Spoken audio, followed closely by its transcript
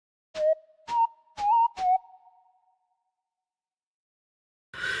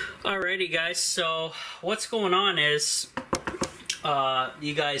Alrighty guys, so what's going on is,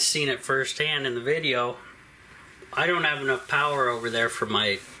 you guys seen it firsthand in the video. I don't have enough power over there for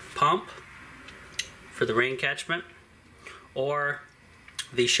my pump, for the rain catchment, or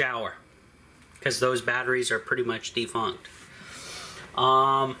the shower, because those batteries are pretty much defunct.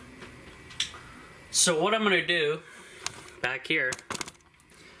 So what I'm going to do back here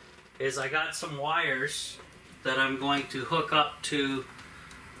is I got some wires that I'm going to hook up to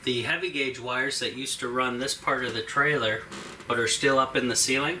the heavy gauge wires that used to run this part of the trailer but are still up in the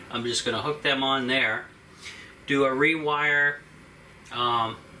ceiling. I'm just going to hook them on there, do a rewire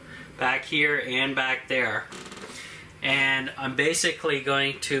back here and back there, and I'm basically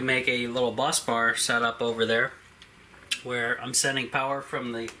going to make a little bus bar set up over there where I'm sending power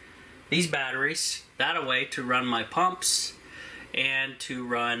from these batteries that away to run my pumps and to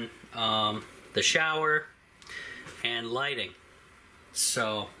run the shower and lighting.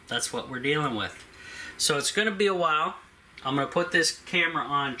 So that's what we're dealing with. So it's going to be a while. I'm going to put this camera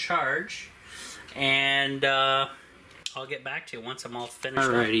on charge, and I'll get back to you once I'm all finished.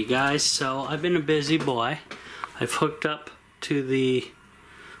 Alrighty guys, so I've been a busy boy. I've hooked up to the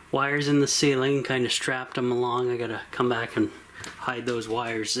wires in the ceiling and kind of strapped them along. I gotta come back and hide those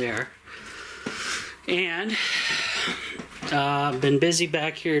wires there. And I've been busy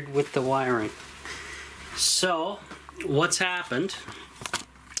back here with the wiring. So what's happened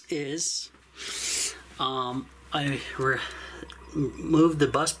is I moved the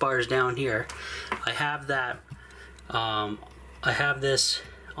bus bars down here. I have that I have this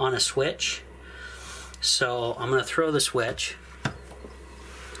on a switch, so I'm gonna throw the switch.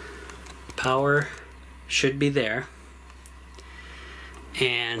 Power should be there,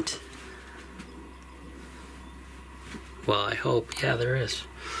 and well, I hope, yeah, there is.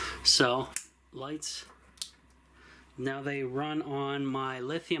 So lights, now they run on my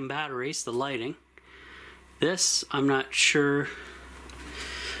lithium batteries, the lighting. This, I'm not sure,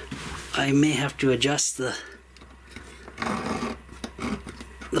 I may have to adjust the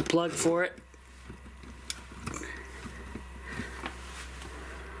plug for it.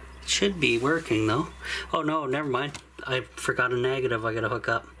 It should be working though. Oh no, never mind. I forgot a negative I gotta hook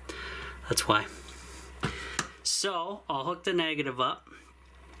up. That's why. So I'll hook the negative up,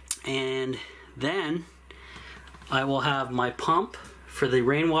 and then I will have my pump for the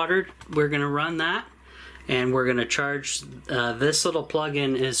rainwater. We're gonna run that, and we're gonna charge this little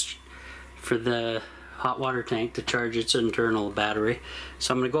plug-in is for the hot water tank to charge its internal battery.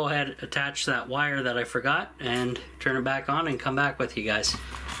 So I'm gonna go ahead, attach that wire that I forgot, and turn it back on and come back with you guys.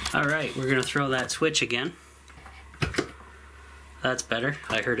 Alright, we're gonna throw that switch again. That's better.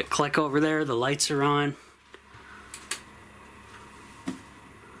 I heard it click over there. The lights are on.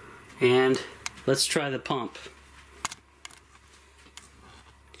 And let's try the pump.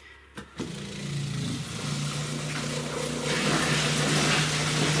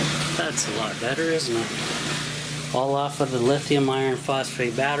 That's a lot better, isn't it? All off of the lithium iron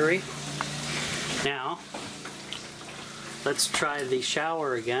phosphate battery. Now, let's try the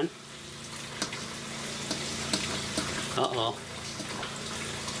shower again. Uh-oh.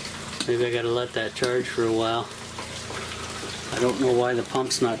 Maybe I gotta let that charge for a while. I don't know why the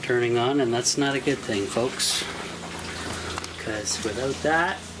pump's not turning on, and that's not a good thing, folks. Because without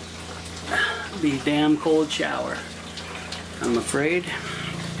that, it'd be a damn cold shower, I'm afraid.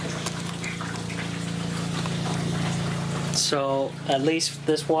 So at least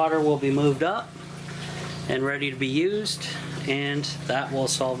this water will be moved up and ready to be used, and that will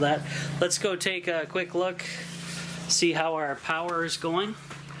solve that. Let's go take a quick look, see how our power is going.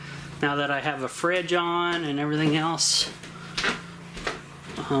 Now that I have a fridge on and everything else,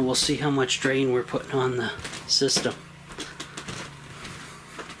 we'll see how much drain we're putting on the system.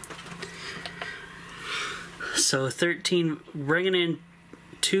 So 13, bringing in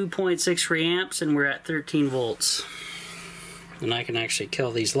 2.6 reamps, and we're at 13 volts. And I can actually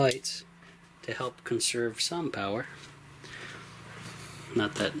kill these lights to help conserve some power.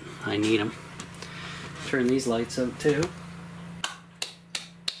 Not that I need them. Turn these lights out too.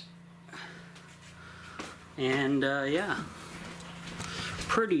 And yeah,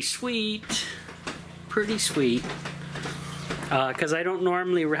 pretty sweet, pretty sweet. Because I don't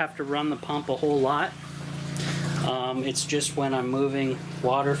normally have to run the pump a whole lot. It's just when I'm moving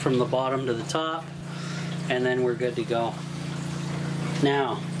water from the bottom to the top, and then we're good to go.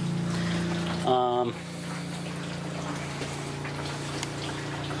 Now,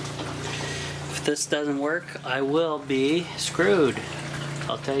 if this doesn't work, I will be screwed.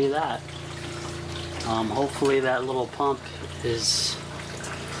 I'll tell you that. Hopefully that little pump is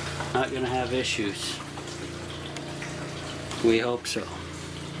not going to have issues. We hope so.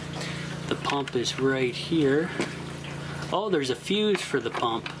 The pump is right here. Oh, there's a fuse for the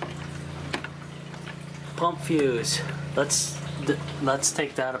pump. Pump fuse. Let's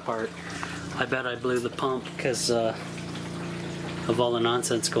take that apart. I bet I blew the pump because of all the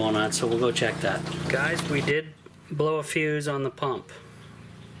nonsense going on, so we'll go check that. Guys, we did blow a fuse on the pump.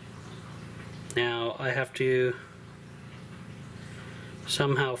 Now I have to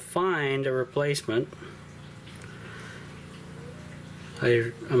somehow find a replacement.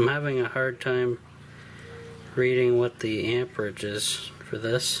 I'm having a hard time reading what the amperage is for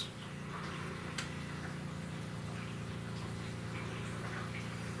this.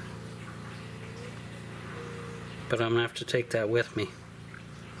 But I'm gonna have to take that with me.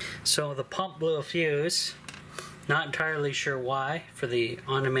 So the pump blew a fuse. Not entirely sure why for the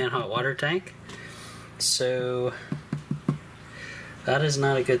on-demand hot water tank. So that is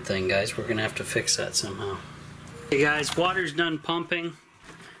not a good thing, guys. We're gonna have to fix that somehow. Hey guys, water's done pumping.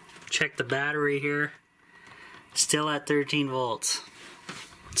 Check the battery here. Still at 13 volts.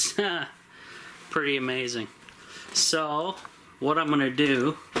 Pretty amazing. So what I'm gonna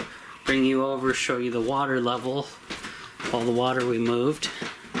do, bring you over, show you the water level, all the water we moved,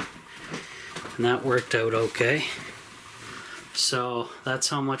 and that worked out okay. So that's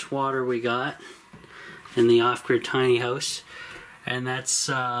how much water we got in the off-grid tiny house, and that's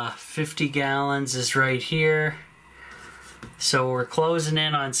 50 gallons is right here. So we're closing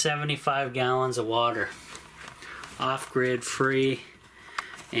in on 75 gallons of water, off-grid, free,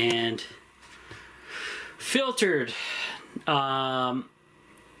 and filtered.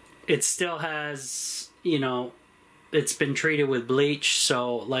 It still has, you know, it's been treated with bleach,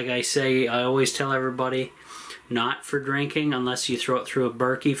 so like I say, I always tell everybody, not for drinking unless you throw it through a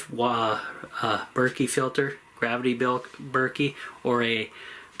Berkey filter, Gravity Berkey, or a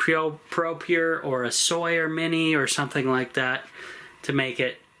Pro Pure, or a Sawyer Mini, or something like that to make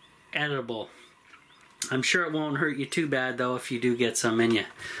it edible. I'm sure it won't hurt you too bad though if you do get some in you.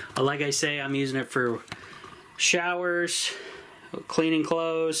 Like I say, I'm using it for showers, cleaning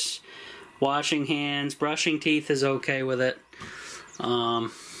clothes, washing hands, brushing teeth is okay with it.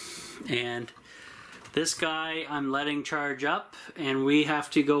 And this guy I'm letting charge up, and we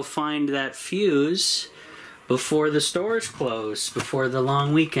have to go find that fuse before the stores close, before the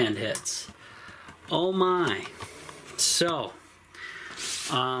long weekend hits. Oh my. So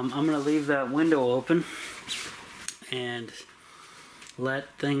I'm gonna leave that window open and let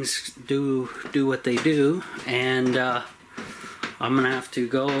things do what they do, and I'm gonna have to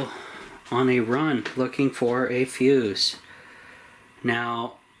go on a run looking for a fuse.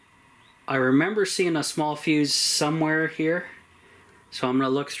 Now I remember seeing a small fuse somewhere here, so I'm gonna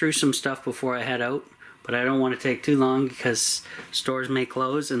look through some stuff before I head out, but I don't want to take too long because stores may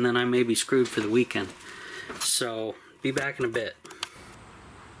close and then I may be screwed for the weekend. So be back in a bit.